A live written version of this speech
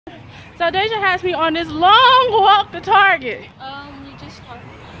So Deja has me on this long walk to Target. We just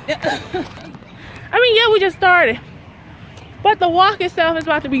started. I mean, yeah, we just started. But the walk itself is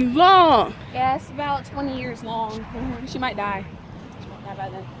about to be long. Yeah, it's about 20 years long. She might die. She might die by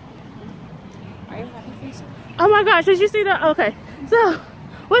then. Are you happy for yourself? Oh my gosh, did you see that? Okay. So,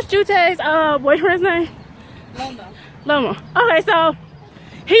 what's Jute's boyfriend's name? Lomo. Okay, so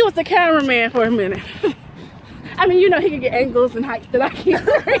he was the cameraman for a minute. I mean, you know, he can get angles and heights that I can't.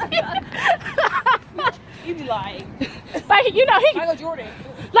 You be lying. Like, you know, he Michael Jordan.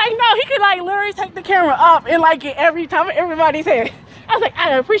 like, no, he could like literally take the camera up and like get every time everybody's head. I was like,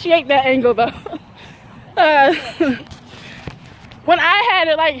 I appreciate that angle though. When I had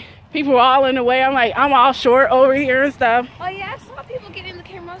it, like, people were all in the way. I'm like, I'm all short over here and stuff. Oh yeah, I saw people get in the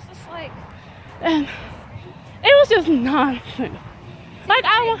camera. I was just like, And it was just nonsense. Like,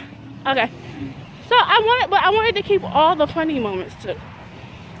 okay. So I wanted to keep all the funny moments too.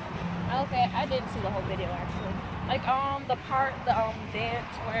 okay, I didn't see the whole video actually. Like the part, the dance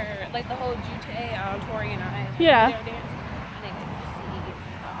where like the whole Jute, Tori and I. Yeah. Their dance. I didn't get to see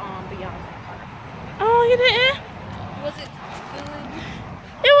Beyonce part. Oh, you didn't? Was it good?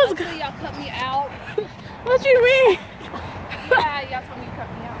 It was Until y'all cut me out. What you mean? Yeah, y'all told me you cut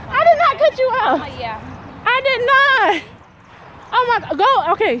me out. I did not cut you out. Yeah. I did not. Oh my God. Go.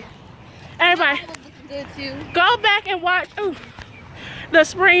 Okay. Everybody, That was looking good too. go back and watch the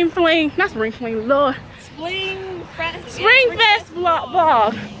Spring Fling. Not Spring Fling, Lord. Spring Fest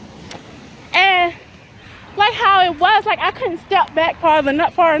Vlog. And like how it was, like I couldn't step back far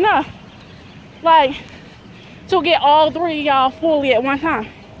enough. Like to get all three of y'all fully at one time.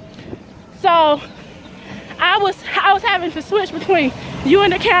 So I was having to switch between you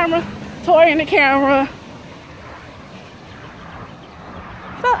and the camera, Tori and the camera.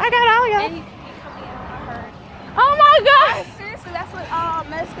 So I got all y'all. And you cut me out, I heard. Oh my God! Seriously, that's what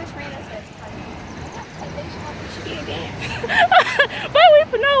Mexican Trina said. She can't dance.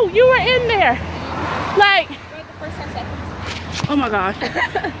 But no, you were in there. Like, For the first 10 seconds. oh my God.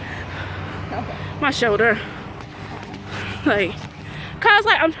 Okay. My shoulder. Like, cause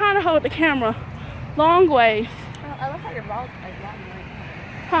like I'm trying to hold the camera long way. I love how you're vlogging right now.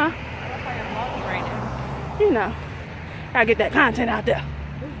 Huh? I love how you're vlogging right now. You know, gotta get that content out there.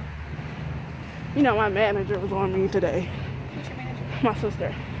 You know, my manager was on me today. Who's your manager? My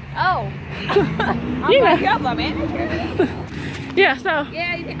sister. Oh. I'm You like, know. you have a manager? Yeah, so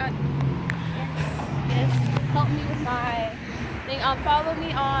Yeah, you can. Yes. Help me with my thing. Follow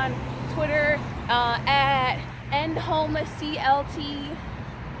me on Twitter at endhomeclt.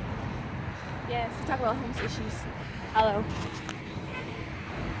 Yes, we talk about homeless issues. Hello.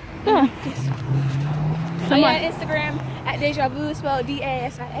 yeah. Oh yeah, Instagram at Deja Vu, spelled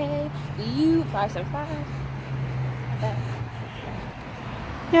DASIAVU575.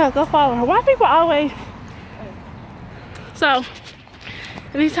 Yeah, go follow her. Why people always... So,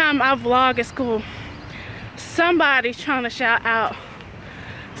 anytime I vlog at school, somebody's trying to shout out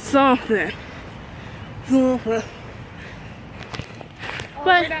something. We're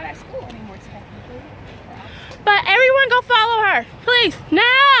But not at school anymore, technically. everyone go follow her, please,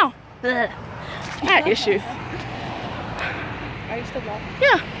 now. Ugh. I got issues. Are you still vlogging?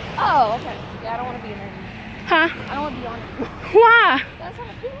 Yeah. Oh, okay. Yeah, I don't want to be in there anymore. Huh? I don't want to be on it. Why? That's how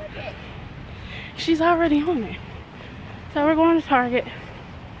I feel like it. She's already on it. So we're going to Target.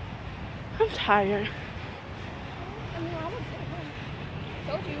 I'm tired. I mean, I was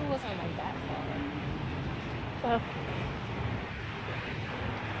told you it wasn't like that. So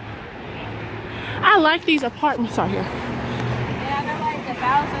I like these apartments out here. Yeah, they're like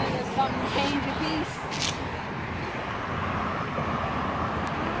 1,000 and something change a piece.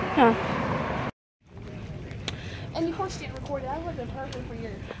 Huh. And of course you didn't record it. That would have been perfect for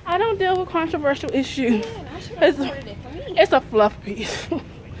your... I don't deal with controversial issues. Man, I should have recorded it for me. It's a fluff piece.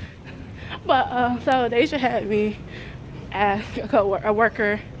 But so they should have me ask a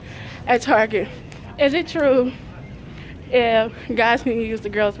worker at Target, is it true if guys can use the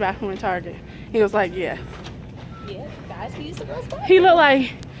girls' bathroom in Target? He was like, yeah. Yeah, guys can use the girls' bathroom. He looked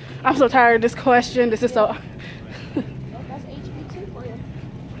like, I'm so tired of this question. This is so... Oh, that's HB2 for you.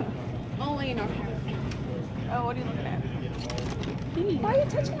 Only in North Carolina. Oh, what are you looking at? Why are you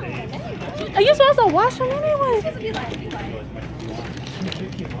touching on my name? Are you supposed to wash them It's anyway? supposed to be like,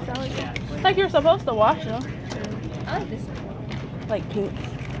 Like you're supposed to wash them. I like this. Like pink.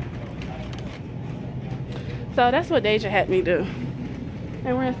 So that's what Deja had me do.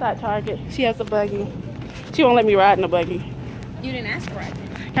 And we're inside Target. She has a buggy. She won't let me ride in the buggy. You didn't ask for it.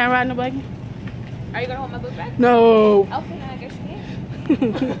 Can I ride in the buggy? Are you gonna hold my book bag? No. Okay, then I guess you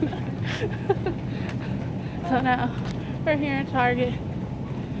can. So now we're here in Target.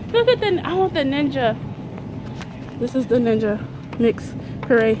 Look at the, I want the Ninja. This is the Ninja mix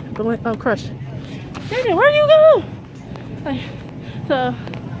puree blend, oh, crush. Ninja, where you go? Like, so,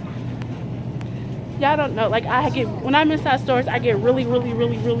 y'all don't know, like I get, when I'm inside stores, I get really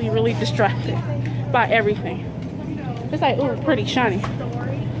distracted by everything. It's like, ooh, pretty shiny.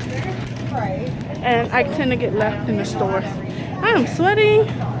 And I tend to get left in the stores. I am sweating.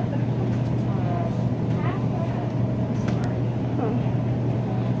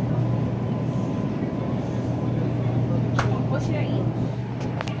 What should I eat?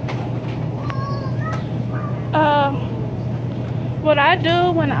 What I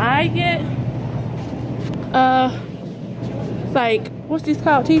do when I get like, what's these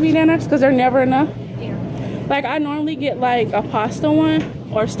called, TV dinners, because they're never enough. Yeah. Like I normally get like a pasta one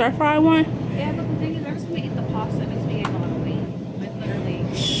or stir fry one. Yeah, but the thing is, every time I eat the pasta, it makes me gain a lot of weight. Like literally.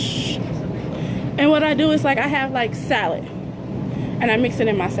 And what I do is like I have like salad, and I mix it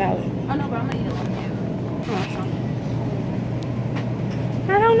in my salad. Oh no, but I'm gonna eat it like that.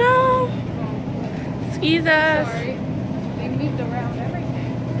 I don't know. Excuse us. Sorry. They moved around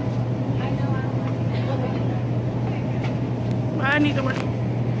everything. I know, I don't like it. I need to work.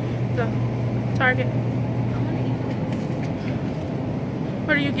 So, Target. I'm gonna eat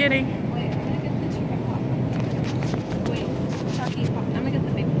What are you getting? this. Wait, I'm gonna get the chicken pot. Wait, Chucky pot. I'm gonna get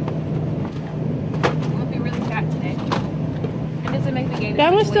the big one. I'm gonna be really fat today. It doesn't make me gain That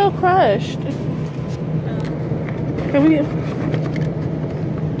as one's much still weight. crushed. Can we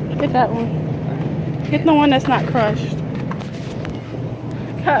get that one? Get the one that's not crushed.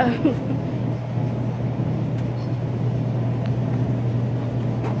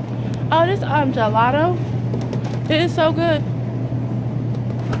 Oh, this gelato. It is so good.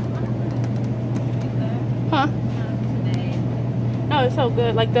 Huh? No, it's so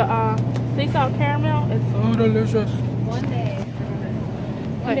good. Like the sea salt caramel. It's So delicious. One day,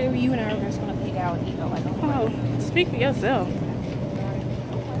 one day you and I are just gonna pick out and eat it like a whole oh, speak for yourself.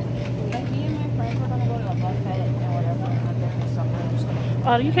 Like me and my friends were gonna go to a buffet and whatever, and then supper. We're just gonna.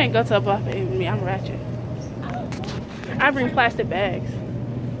 Oh, you can't go to a buffet with me. I'm ratchet. I bring plastic bags.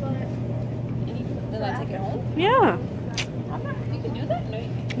 Did I take it home? Yeah. I'm not. You can do that. No, you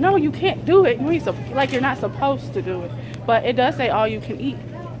can't. No, you can't do it. You ain't like you're not supposed to do it. But it does say all you can eat.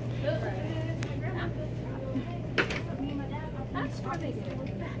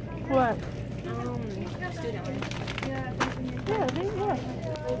 What? Student loan. Yeah.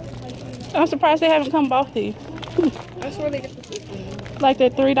 I'm surprised they haven't come both these. That's where they get the food from. Like they're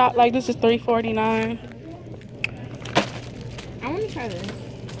 $3. Like this is $3.49. I want to try this.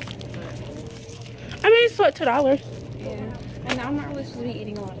 I mean, it's what, $2. Yeah. And I'm not really supposed to be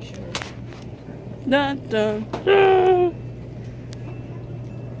eating a lot of sugar. Dun dun dun.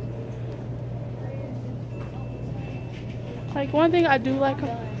 Like one thing I do like.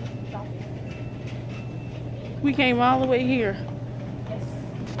 We came all the way here.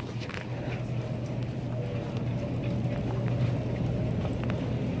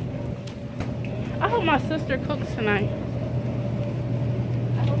 I hope my sister cooks tonight.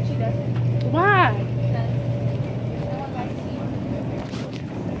 I hope she doesn't. Why? Because no one likes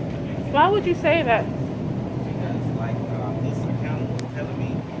you. Why would you say that? Because, like, this accountant was telling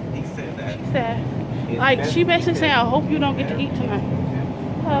me, he said that. She said, like, she basically saying, I hope you don't get to eat tonight.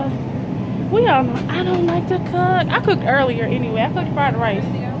 We all know I don't like to cook. I cooked earlier anyway. I cooked fried rice.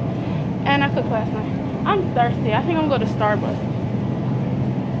 And I cooked last night. I'm thirsty. I think I'm going to go to Starbucks.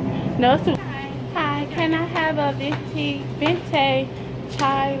 No, it's too. Hi, can I have a venti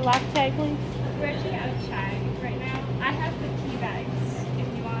chai latte, please? We're actually out of chai right now. I have the tea bags if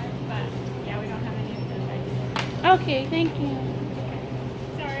you want, but yeah, we don't have any of those bags. Okay, thank you.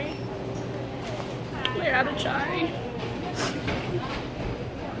 Sorry. We're out of chai.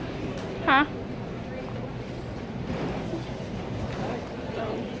 Huh?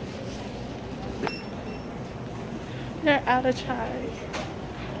 They're out of chai.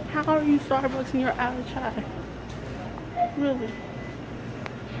 How are you Starbucks and you're out of chai? Really?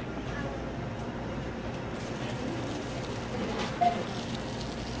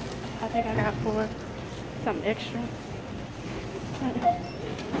 I think I got for something extra.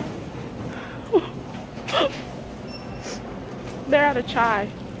 They're out of chai.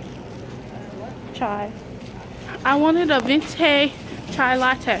 Chai. I wanted a venti chai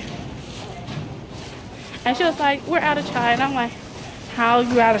latte. And she was like, we're out of chai. And I'm like, how are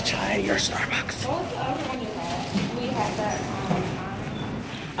you out of chai at your Starbucks? What was the other one you had? We had that.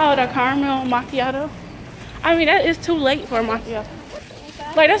 Oh, the caramel macchiato. I mean, that is too late for a macchiato.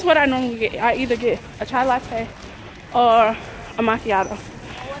 Like, that's what I normally get. I either get a chai latte or a macchiato.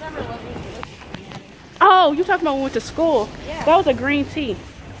 Whatever was it. Oh, you talking about when we went to school? Yeah. That was a green tea.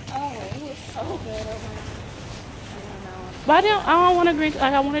 so good. Oh my. But I don't want to green.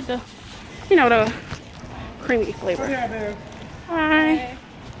 Like I wanted the, you know, the creamy flavor. babe. Hi.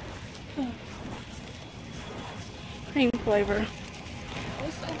 Cream flavor.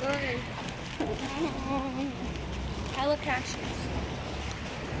 It's so good. Hella cashews.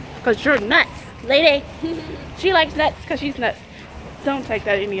 Cause you're nuts, lady. She likes nuts cause she's nuts. Don't take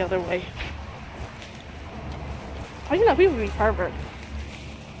that any other way. Oh, you know people be pervert.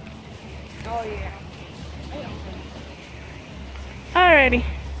 Oh yeah. Alrighty,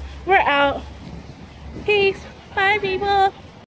 we're out. Peace. Bye, people.